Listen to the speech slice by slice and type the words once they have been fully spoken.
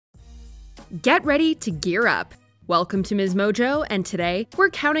Get ready to gear up. Welcome to MsMojo, and today we're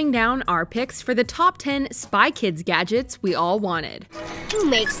counting down our picks for the top 10 Spy Kids gadgets we all wanted. Who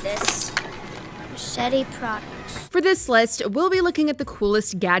makes this? Machete products. For this list, we'll be looking at the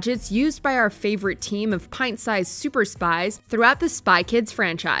coolest gadgets used by our favorite team of pint-sized super spies throughout the Spy Kids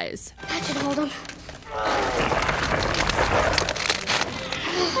franchise. That should hold them.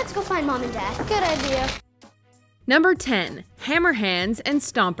 Let's go find Mom and Dad. Good idea. Number 10. Hammer Hands and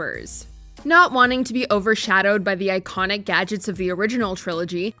Stompers. Not wanting to be overshadowed by the iconic gadgets of the original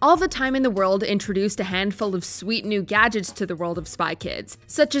trilogy, All the Time in the World introduced a handful of sweet new gadgets to the world of Spy Kids,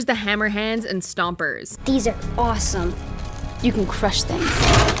 such as the Hammer Hands and Stompers. These are awesome. You can crush things.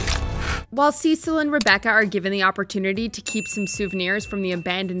 While Cecil and Rebecca are given the opportunity to keep some souvenirs from the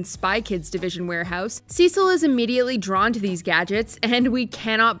abandoned Spy Kids division warehouse, Cecil is immediately drawn to these gadgets, and we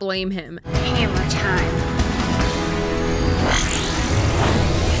cannot blame him. Hammer time.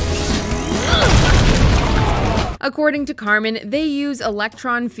 According to Carmen, they use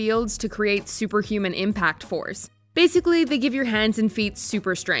electron fields to create superhuman impact force. Basically, they give your hands and feet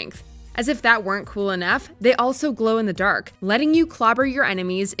super strength. As if that weren't cool enough, they also glow in the dark, letting you clobber your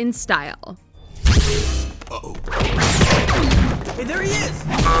enemies in style. Uh-oh. Hey, there he is!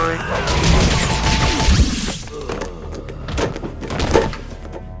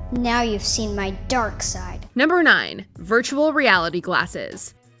 Now you've seen my dark side. Number 9. Virtual reality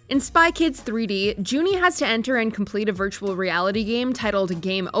glasses. In Spy Kids 3D, Junie has to enter and complete a virtual reality game titled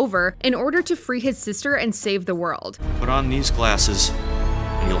Game Over in order to free his sister and save the world. Put on these glasses,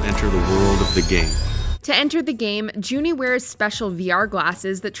 and you'll enter the world of the game. To enter the game, Junie wears special VR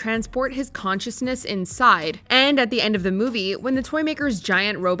glasses that transport his consciousness inside, and at the end of the movie, when the Toymaker's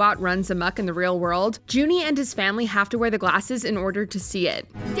giant robot runs amok in the real world, Junie and his family have to wear the glasses in order to see it.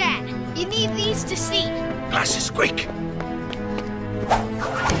 Dad, you need these to see. Glasses, quick!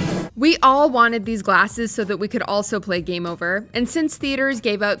 We all wanted these glasses so that we could also play Game Over, and since theaters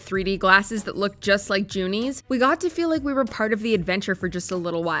gave out 3D glasses that looked just like Junie's, we got to feel like we were part of the adventure for just a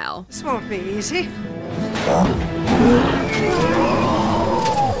little while. This won't be easy.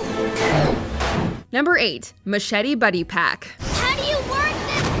 Number 8. Machete Buddy Pack. How do you work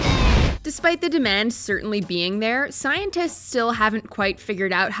this thing? Despite the demand certainly being there, scientists still haven't quite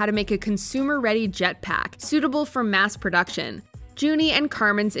figured out how to make a consumer-ready jetpack suitable for mass production. Junie and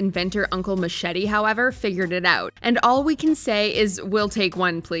Carmen's inventor Uncle Machete, however, figured it out, and all we can say is, we'll take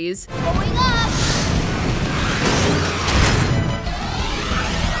one, please. Going up!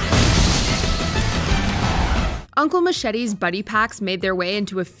 Uncle Machete's buddy packs made their way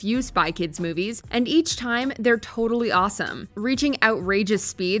into a few Spy Kids movies, and each time they're totally awesome, reaching outrageous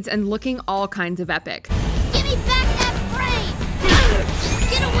speeds and looking all kinds of epic. Give me back that brain!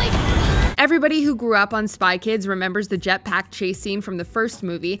 Get away from me! Everybody who grew up on Spy Kids remembers the jetpack chase scene from the first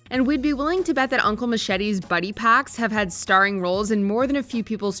movie, and we'd be willing to bet that Uncle Machete's buddy packs have had starring roles in more than a few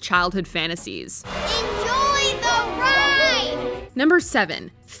people's childhood fantasies. Enjoy the ride! Number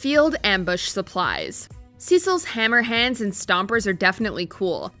 7. Field Ambush Supplies. Cecil's Hammer Hands and Stompers are definitely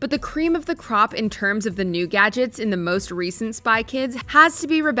cool, but the cream of the crop in terms of the new gadgets in the most recent Spy Kids has to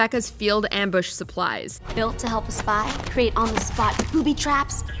be Rebecca's Field Ambush Supplies. Built to help a spy create on-the-spot booby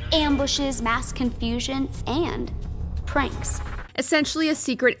traps, ambushes, mass confusion, and pranks. Essentially a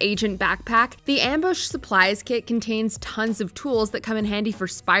secret agent backpack, the Ambush Supplies kit contains tons of tools that come in handy for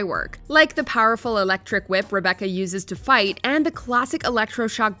spy work, like the powerful electric whip Rebecca uses to fight and the classic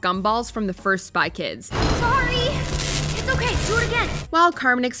electroshock gumballs from the first Spy Kids. Sorry! It's okay, do it again! While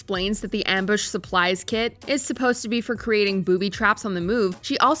Carmen explains that the Ambush Supplies kit is supposed to be for creating booby traps on the move,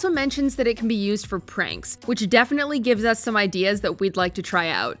 she also mentions that it can be used for pranks, which definitely gives us some ideas that we'd like to try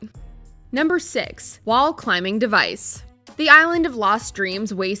out. Number 6. Wall Climbing Device. The Island of Lost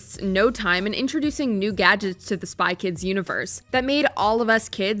Dreams wastes no time in introducing new gadgets to the Spy Kids universe that made all of us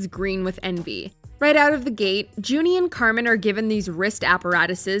kids green with envy. Right out of the gate, Junie and Carmen are given these wrist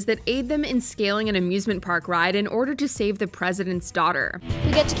apparatuses that aid them in scaling an amusement park ride in order to save the president's daughter.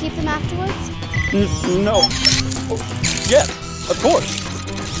 We get to keep them afterwards? No. Yes, of course.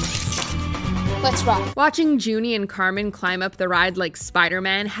 Let's ride. Watching Junie and Carmen climb up the ride like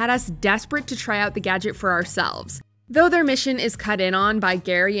Spider-Man had us desperate to try out the gadget for ourselves. Though their mission is cut in on by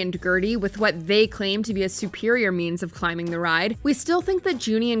Gary and Gertie with what they claim to be a superior means of climbing the ride, we still think that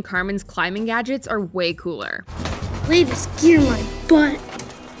Junie and Carmen's climbing gadgets are way cooler. Way to scare my butt.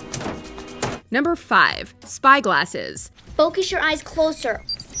 Number 5. Spy Glasses. Focus your eyes closer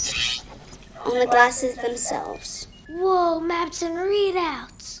on the glasses themselves. Whoa, maps and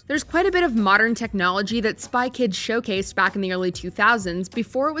readouts. There's quite a bit of modern technology that Spy Kids showcased back in the early 2000s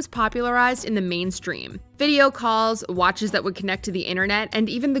before it was popularized in the mainstream. Video calls, watches that would connect to the internet, and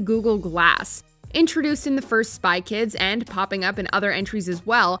even the Google Glass. Introduced in the first Spy Kids and popping up in other entries as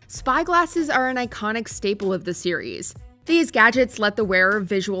well, spy glasses are an iconic staple of the series. These gadgets let the wearer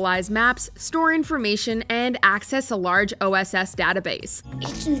visualize maps, store information, and access a large OSS database.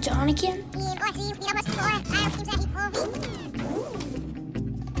 It's John again?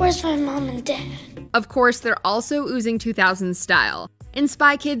 Where's my mom and dad? Of course, they're also oozing 2000s style. In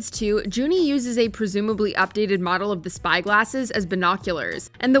Spy Kids 2, Junie uses a presumably updated model of the spy glasses as binoculars,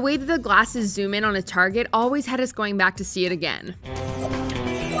 and the way that the glasses zoom in on a target always had us going back to see it again.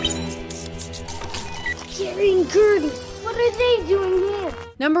 Gary and Gertie, what are they doing here?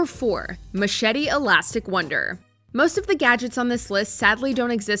 Number 4. Machete Elastic Wonder. Most of the gadgets on this list sadly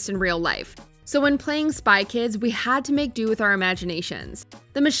don't exist in real life, so when playing Spy Kids, we had to make do with our imaginations.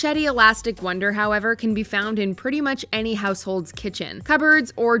 The Machete Elastic Wonder, however, can be found in pretty much any household's kitchen,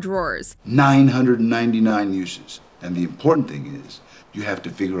 cupboards, or drawers. 999 uses. And the important thing is, you have to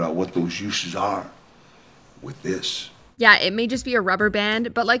figure out what those uses are with this. Yeah, it may just be a rubber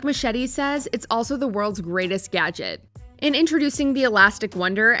band, but like Machete says, it's also the world's greatest gadget. In introducing the Elastic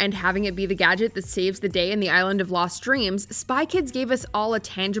Wonder and having it be the gadget that saves the day in the Island of Lost Dreams, Spy Kids gave us all a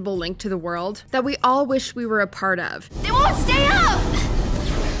tangible link to the world that we all wish we were a part of. They won't stay up!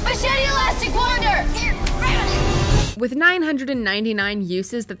 Machete Elastic Wonder! With 999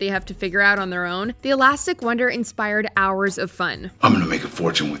 uses that they have to figure out on their own, the Elastic Wonder inspired hours of fun. I'm gonna make a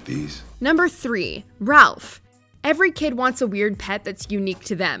fortune with these. Number 3. R.a.l.p.h. Every kid wants a weird pet that's unique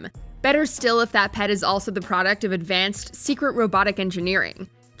to them. Better still if that pet is also the product of advanced, secret robotic engineering.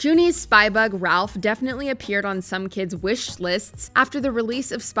 Junie's spy bug r.a.l.p.h. definitely appeared on some kids' wish lists after the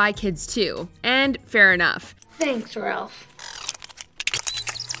release of Spy Kids 2, and fair enough. Thanks, Ralph.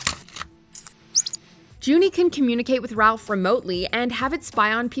 Junie can communicate with r.a.l.p.h. remotely and have it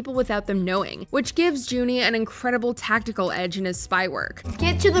spy on people without them knowing, which gives Junie an incredible tactical edge in his spy work.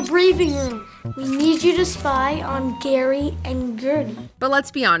 Get to the briefing room. We need you to spy on Gary and Gertie. But let's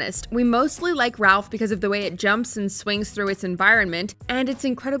be honest, we mostly like r.a.l.p.h. because of the way it jumps and swings through its environment and its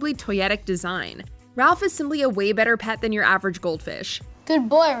incredibly toyetic design. R.a.l.p.h. is simply a way better pet than your average goldfish. Good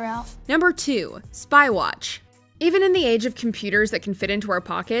boy, Ralph. Number 2. Spy Watch. Even in the age of computers that can fit into our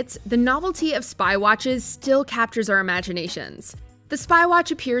pockets, the novelty of spy watches still captures our imaginations. The Spy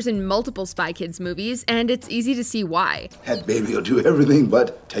Watch appears in multiple Spy Kids movies, and it's easy to see why. That baby will do everything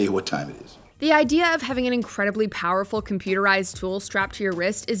but tell you what time it is. The idea of having an incredibly powerful computerized tool strapped to your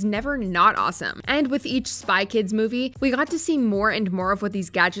wrist is never not awesome, and with each Spy Kids movie, we got to see more and more of what these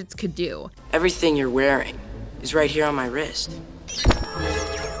gadgets could do. Everything you're wearing is right here on my wrist.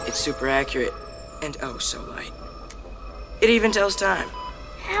 It's super accurate and oh so light. It even tells time.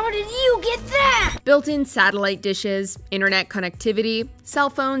 How did you get that? Built-in satellite dishes, internet connectivity,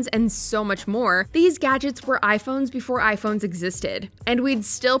 cell phones, and so much more, these gadgets were iPhones before iPhones existed, and we'd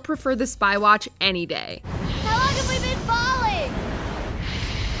still prefer the Spy Watch any day. How long have we been falling?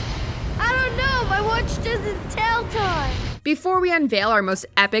 I don't know. My watch doesn't tell time. Before we unveil our most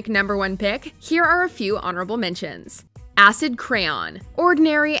epic number 1 pick, here are a few honorable mentions. Acid Crayon.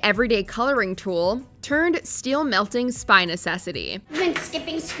 Ordinary everyday coloring tool turned steel-melting spy necessity. I've been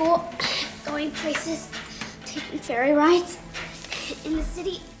skipping school, going places, taking ferry rides in the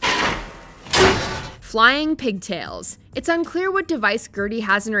city. Flying pigtails. It's unclear what device Gertie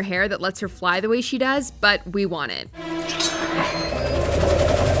has in her hair that lets her fly the way she does, but we want it.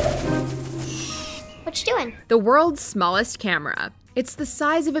 What you doing? The world's smallest camera. It's the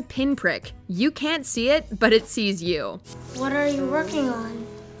size of a pinprick. You can't see it, but it sees you. What are you working on?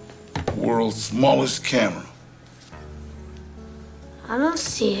 World's smallest camera. I don't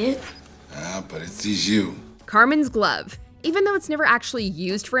see it. But it sees you. Carmen's glove. Even though it's never actually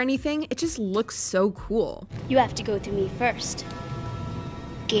used for anything, it just looks so cool. You have to go through me first.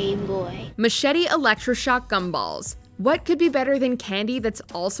 Game Boy. Machete electroshock gumballs. What could be better than candy that's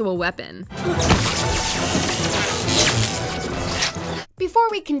also a weapon?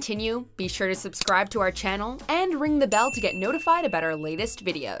 Before we continue, be sure to subscribe to our channel and ring the bell to get notified about our latest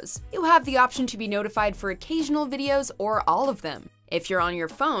videos. You have the option to be notified for occasional videos or all of them. If you're on your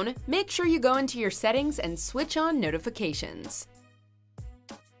phone, make sure you go into your settings and switch on notifications.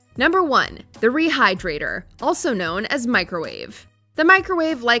 Number 1. The Rehydrator, also known as microwave. The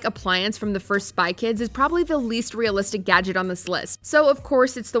microwave-like appliance from the first Spy Kids is probably the least realistic gadget on this list, so of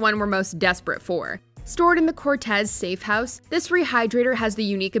course it's the one we're most desperate for. Stored in the Cortez safe house, this rehydrator has the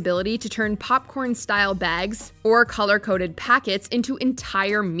unique ability to turn popcorn-style bags or color-coded packets into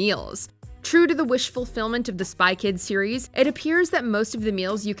entire meals. True to the wish fulfillment of the Spy Kids series, it appears that most of the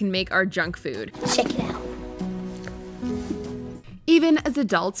meals you can make are junk food. Check it out. Even as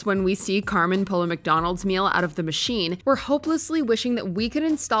adults, when we see Carmen pull a McDonald's meal out of the machine, we're hopelessly wishing that we could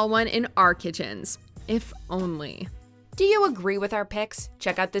install one in our kitchens. If only. Do you agree with our picks?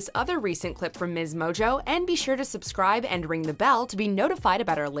 Check out this other recent clip from MsMojo and be sure to subscribe and ring the bell to be notified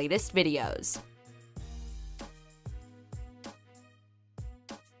about our latest videos.